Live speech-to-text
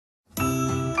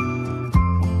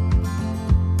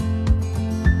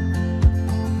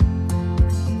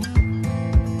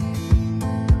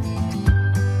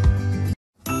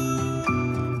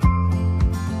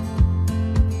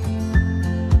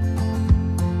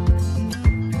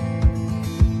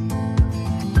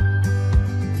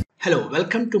Hello,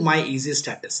 welcome to my Easy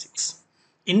Statistics.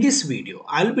 In this video,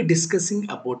 I will be discussing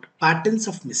about patterns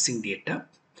of missing data,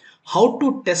 how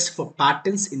to test for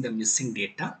patterns in the missing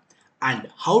data, and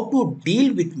how to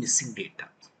deal with missing data.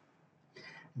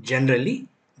 Generally,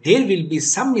 there will be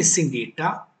some missing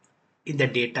data in the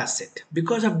data set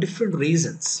because of different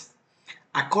reasons.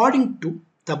 According to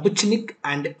Tabuchnik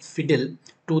and Fiddle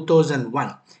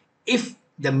 2001, if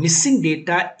the missing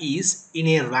data is in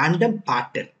a random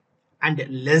pattern and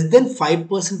less than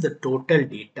 5% of the total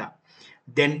data,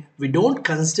 then we don't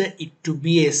consider it to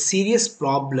be a serious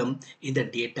problem in the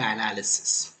data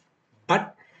analysis.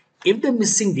 But if the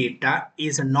missing data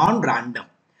is non-random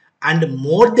and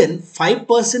more than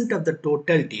 5% of the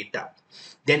total data,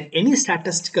 then any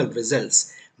statistical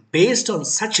results based on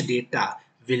such data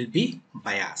will be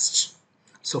biased.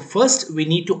 So first we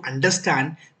need to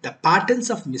understand the patterns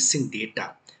of missing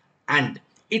data and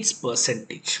its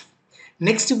percentage.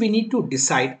 Next we need to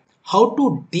decide how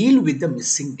to deal with the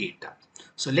missing data.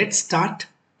 So let's start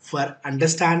for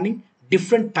understanding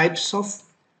different types of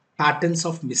patterns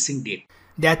of missing data.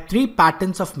 There are three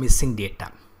patterns of missing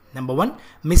data. Number one,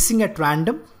 missing at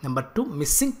random. Number two,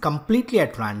 missing completely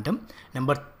at random.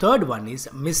 Number third one is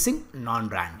missing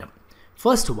non-random.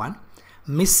 First one,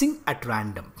 missing at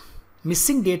random.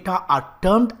 Missing data are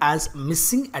termed as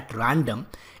missing at random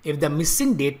if the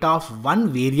missing data of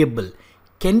one variable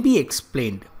can be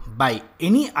explained by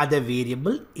any other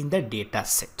variable in the data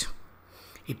set.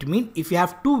 It means if you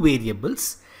have two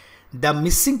variables, the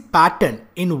missing pattern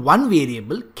in one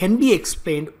variable can be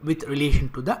explained with relation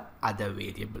to the other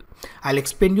variable. I'll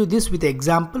explain you this with an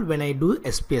example when I do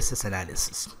SPSS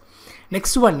analysis.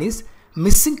 Next one is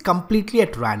missing completely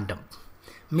at random.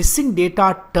 Missing data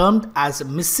are termed as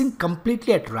missing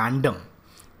completely at random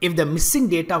if the missing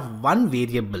data of one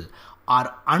variable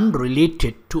are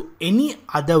unrelated to any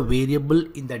other variable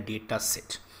in the data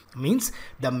set. Means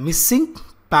the missing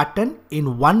pattern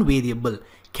in one variable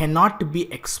cannot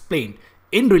be explained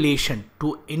in relation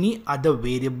to any other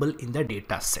variable in the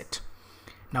data set.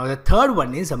 Now the third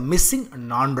one is a missing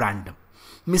non-random.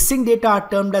 Missing data are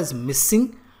termed as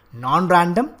missing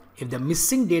non-random if the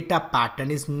missing data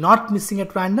pattern is not missing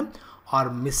at random or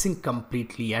missing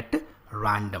completely at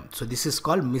random. So this is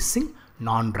called missing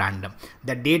non-random.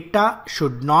 The data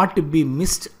should not be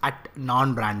missed at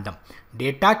non-random.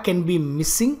 Data can be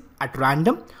missing at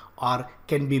random or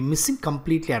can be missing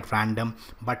completely at random,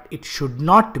 but it should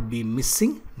not be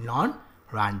missing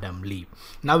non-randomly.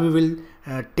 Now we will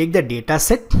take the data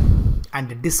set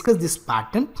and discuss this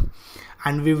pattern,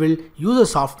 and we will use a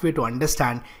software to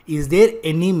understand is there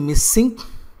any missing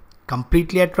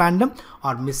completely at random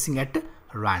or missing at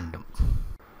random.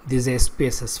 This is a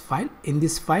SPSS file. In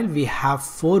this file we have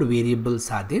four variables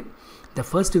are there. The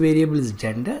first variable is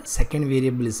gender, second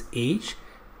variable is age,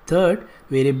 third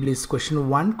variable is question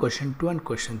 1, question 2 and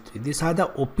question 3. These are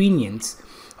the opinions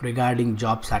regarding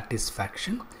job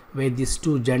satisfaction, where these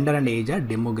two, gender and age, are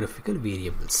demographical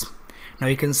variables. Now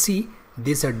you can see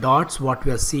these are dots. What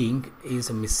we are seeing is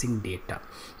a missing data.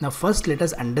 Now first let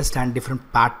us understand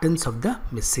different patterns of the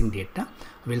missing data.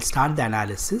 We'll start the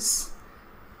analysis.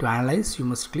 To analyze, you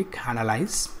must click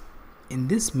analyze. In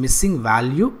this missing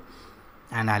value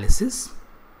analysis,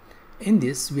 in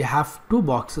this we have two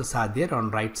boxes are there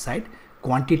on right side,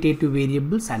 quantitative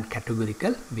variables and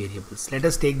categorical variables. Let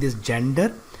us take this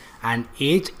gender and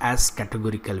age as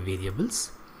categorical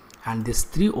variables and these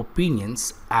three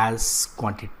opinions as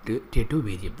quantitative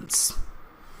variables.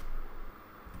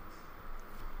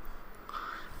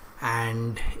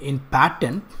 And in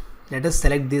pattern, let us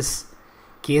select this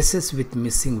cases with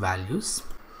missing values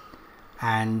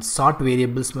and sort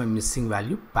variables by missing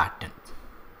value pattern.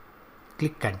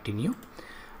 Click continue,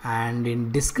 and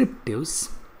in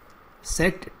descriptives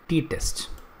set t-test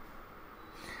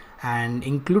and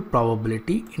include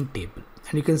probability in table.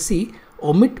 And you can see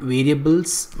omit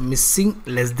variables missing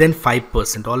less than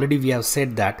 5%. Already we have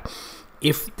said that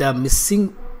if the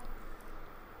missing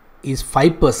is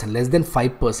 5%, less than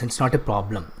 5%, it's not a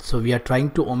problem. So we are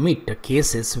trying to omit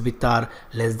cases with are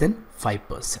less than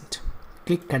 5%.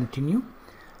 Click continue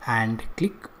and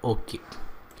click OK.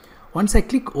 Once I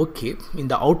click OK, in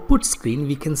the output screen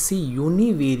we can see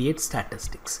univariate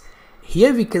statistics.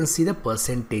 Here we can see the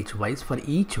percentage wise for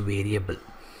each variable.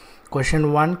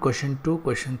 Question 1, question 2,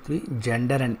 question 3,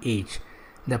 gender and age.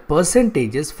 The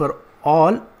percentages for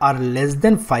all are less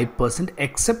than 5%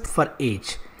 except for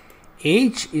age.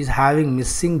 Age is having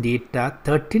missing data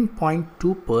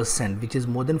 13.2%, which is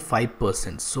more than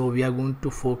 5%. So we are going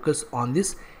to focus on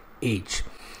this age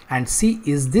and see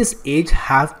is this age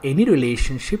have any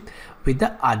relationship with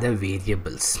the other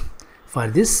variables. For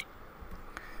this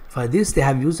they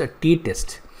have used a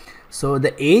t-test. So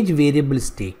the age variable is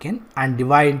taken and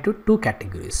divided into two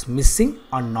categories, missing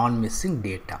or non-missing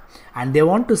data, and they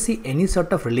want to see any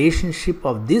sort of relationship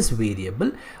of this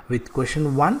variable with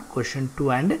question 1, question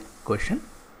 2 and question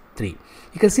 3.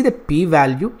 You can see the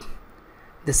p-value.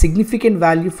 The significant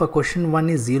value for question 1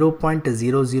 is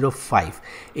 0.005.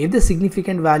 If the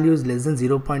significant value is less than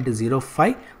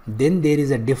 0.05, then there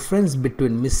is a difference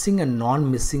between missing and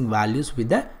non-missing values with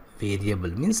the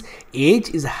variable. Means age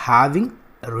is having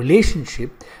a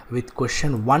relationship with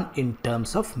question 1 in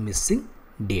terms of missing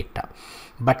data.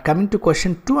 But coming to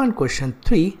question 2 and question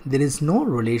 3, there is no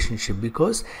relationship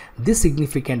because this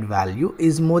significant value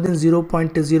is more than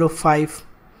 0.05.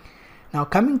 Now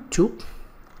coming to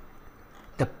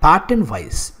the pattern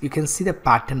wise, you can see the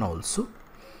pattern also.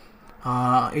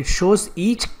 It shows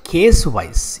each case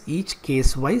wise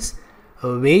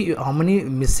how many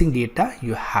missing data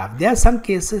you have. There are some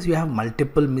cases you have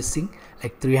multiple missing,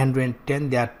 like 310.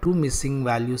 There are 2 missing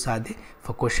values are there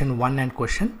for question 1 and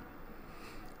question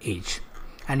age.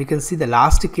 And you can see the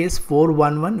last case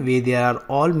 411 where there are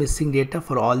all missing data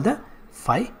for all the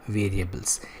 5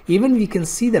 variables. Even we can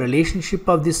see the relationship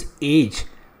of this age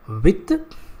with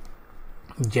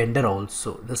gender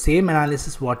also. The same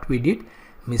analysis what we did,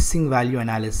 missing value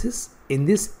analysis. In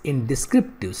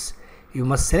descriptives, you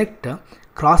must select a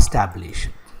cross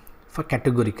tabulation for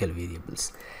categorical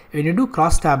variables. When you do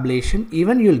cross tabulation,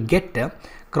 even you will get a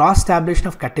cross tabulation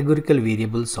of categorical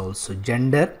variables also,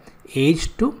 gender,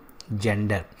 age to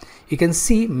gender. You can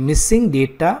see missing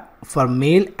data for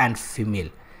male and female.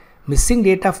 Missing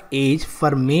data of age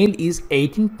for male is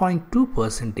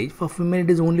 18.2%, for female it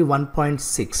is only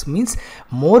 1.6. Means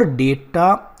more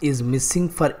data is missing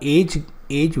for age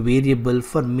variable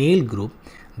for male group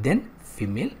than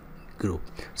female group.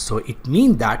 So it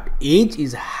means that age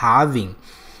is having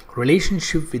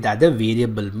relationship with other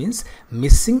variable, means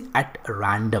missing at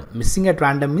random. Missing at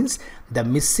random means the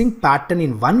missing pattern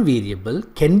in one variable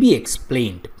can be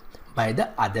explained by the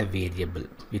other variable.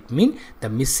 It means the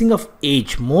missing of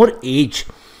age, more age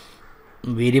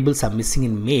variables are missing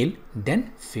in male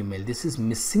than female. This is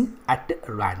missing at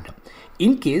random.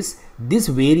 In case this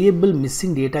variable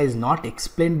missing data is not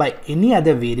explained by any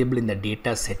other variable in the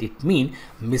data set, it means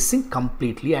missing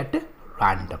completely at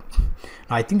random.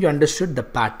 Now I think you understood the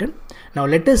pattern. Now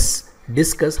let us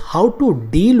discuss how to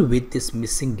deal with this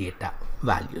missing data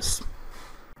values.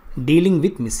 Dealing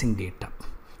with missing data.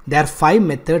 There are 5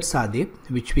 methods are there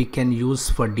which we can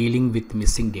use for dealing with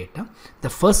missing data. The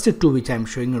first 2 which I am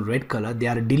showing in red color, they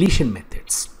are deletion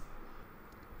methods.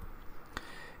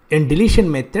 In deletion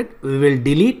method, we will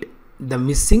delete the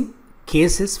missing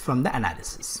cases from the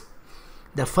analysis.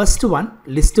 The first one,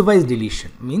 list-wise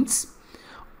deletion, means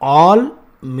all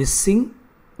missing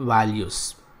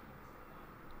values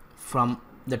from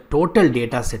the total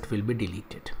data set will be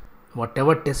deleted.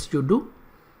 Whatever test you do,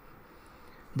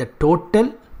 the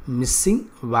total missing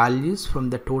values from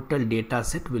the total data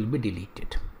set will be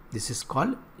deleted. This is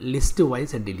called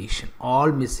list-wise deletion.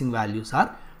 All missing values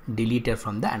are deleted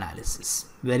from the analysis.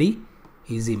 Very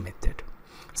easy method.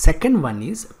 Second one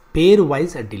is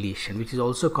pair-wise deletion, which is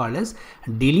also called as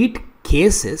delete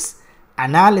cases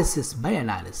analysis by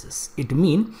analysis. It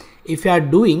means if you are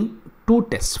doing 2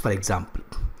 tests, for example,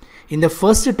 in the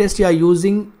first test you are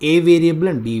using A variable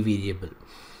and B variable.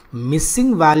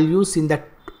 Missing values in the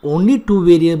only 2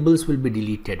 variables will be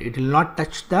deleted. It will not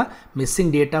touch the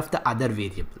missing data of the other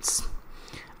variables.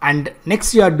 And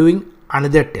next you are doing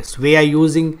another test where you are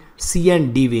using C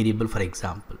and D variable, for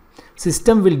example.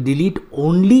 System will delete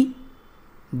only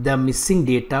the missing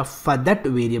data for that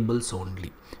variables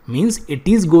only. Means it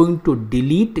is going to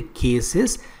delete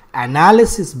cases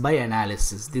analysis by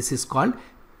analysis. This is called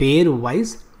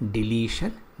pair-wise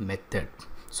deletion method.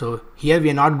 So here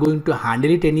we are not going to handle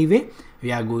it anyway.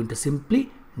 We are going to simply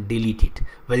delete it.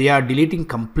 Whether you are deleting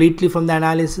completely from the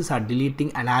analysis or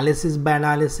deleting analysis by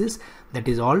analysis, that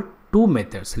is all 2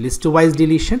 methods, list-wise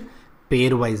deletion,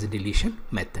 pair-wise deletion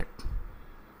method.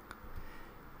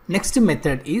 Next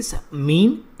method is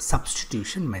mean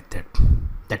substitution method.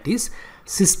 That is,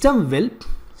 system will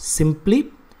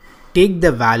simply take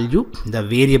the value, the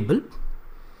variable,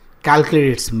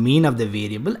 calculate its mean of the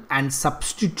variable and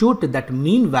substitute that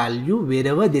mean value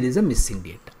wherever there is a missing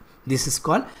data. This is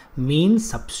called mean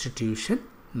substitution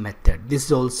method. This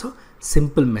is also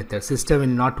simple method. System will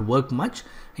not work much.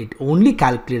 It only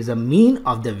calculates the mean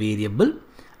of the variable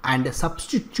and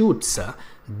substitutes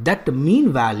that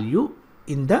mean value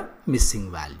in the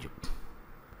missing value.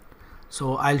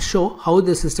 So I'll show how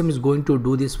the system is going to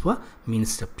do this for mean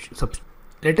substitution.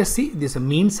 Let us see this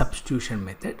mean substitution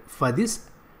method for this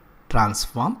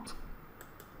transform.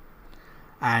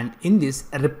 and in this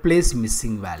replace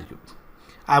missing value.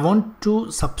 I want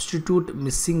to substitute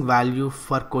missing value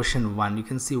for question 1. You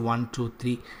can see 1, 2,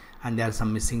 3 and there are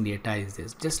some missing data is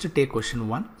this. Just to take question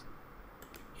 1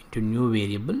 into new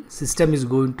variable, system is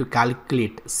going to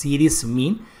calculate series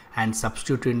mean and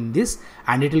substitute in this,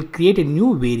 and it will create a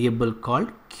new variable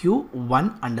called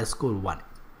q1_1.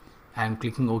 I am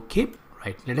clicking OK.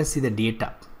 Right, let us see the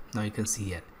data. Now you can see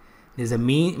here there is a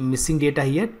missing data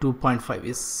here. 2.5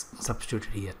 is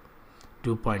substituted here.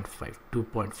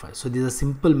 2.5. So this is a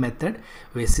simple method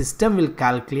where system will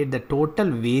calculate the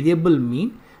total variable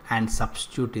mean and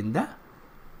substitute in the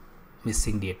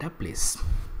missing data place.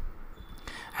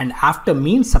 And after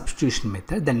mean substitution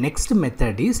method, the next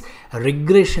method is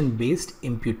regression based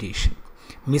imputation.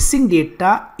 Missing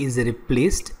data is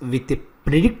replaced with a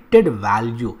predicted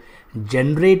value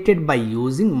generated by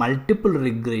using multiple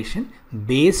regression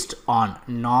based on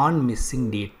non-missing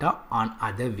data on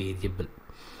other variable.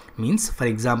 Means, for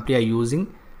example, you are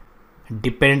using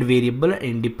dependent variable and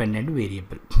independent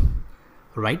variable.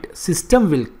 Right? System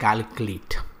will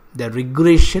calculate the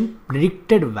regression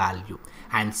predicted value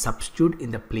and substitute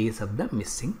in the place of the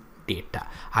missing data.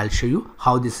 I'll show you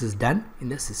how this is done in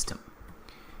the system.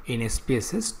 In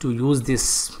SPSS, to use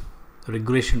this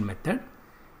regression method,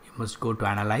 you must go to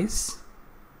analyze,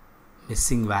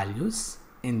 missing values.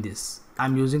 In this,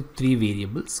 I'm using 3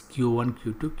 variables, q1,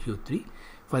 q2, q3.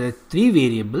 For the 3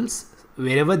 variables,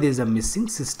 wherever there is a missing,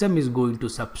 system is going to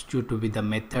substitute with a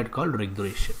method called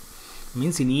regression.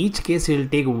 Means in each case it will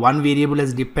take one variable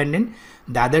as dependent,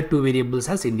 the other 2 variables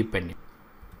as independent,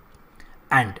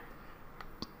 and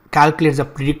calculates the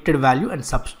predicted value and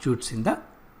substitutes in the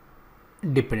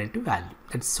dependent value.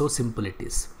 That's so simple it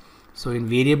is. So in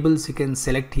variables you can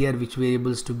select here which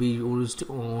variables to be used,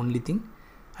 only thing.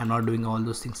 I'm not doing all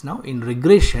those things now. In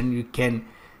regression you can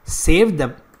save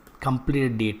the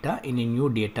completed data in a new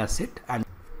data set, and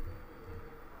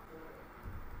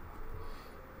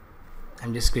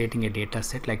I'm just creating a data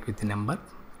set like with the number.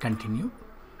 Continue,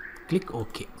 click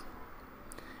OK.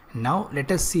 Now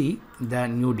let us see the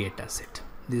new data set.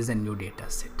 This is a new data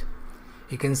set.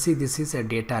 You can see this is a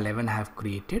data 11 I have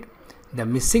created. The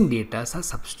missing data are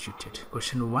substituted.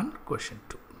 Question 1, question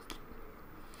 2.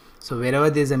 So wherever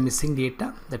there is a missing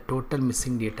data, the total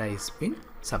missing data is been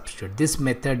substituted. This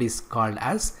method is called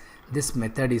as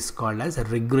a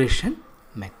regression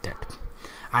method.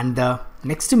 And the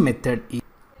next method is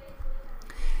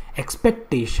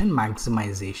expectation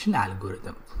maximization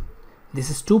algorithm. This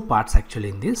is 2 parts actually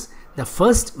in this. The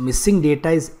first, missing data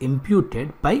is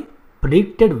imputed by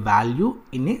predicted value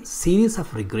in a series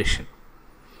of regression,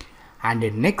 and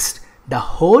next the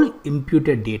whole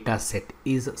imputed data set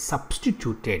is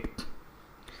substituted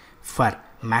for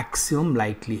maximum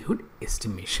likelihood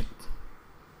estimation.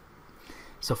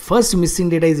 So first, missing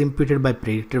data is imputed by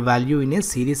predicted value in a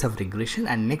series of regression,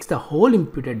 and next the whole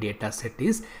imputed data set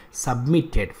is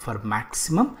submitted for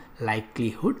maximum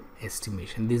likelihood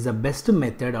estimation. This is the best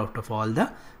method out of all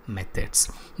the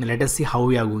methods. Now let us see how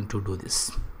we are going to do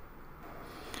this.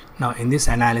 Now in this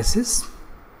analysis,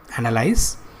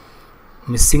 analyze,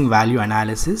 missing value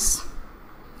analysis.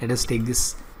 Let us take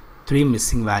this 3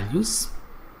 missing values.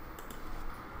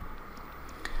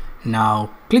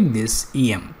 Now click this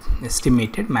EM,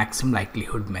 estimated maximum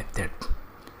likelihood method,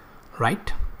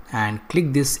 right, and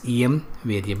click this EM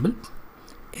variable.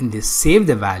 In this, save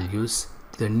the values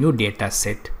to the new data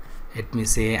set. Let me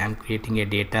say I'm creating a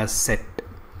data set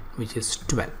which is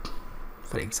 12,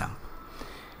 for example.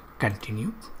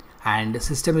 Continue, and the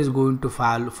system is going to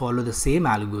follow the same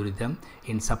algorithm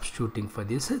in substituting for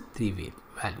these 3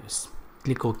 values.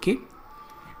 Click OK.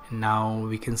 Now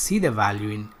we can see the value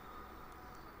in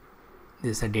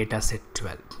this is a data set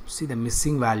 12. See, the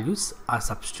missing values are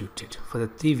substituted for the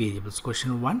 3 variables,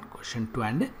 question 1, question 2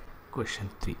 and question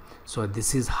 3. So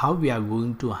this is how we are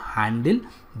going to handle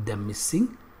the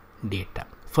missing data.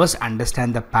 First,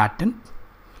 understand the pattern,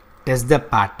 test the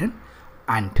pattern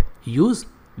and use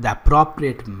the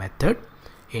appropriate method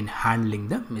in handling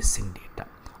the missing data.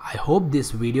 I hope this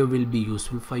video will be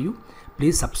useful for you.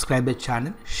 Please subscribe the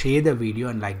channel, share the video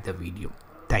and like the video.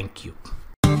 Thank you.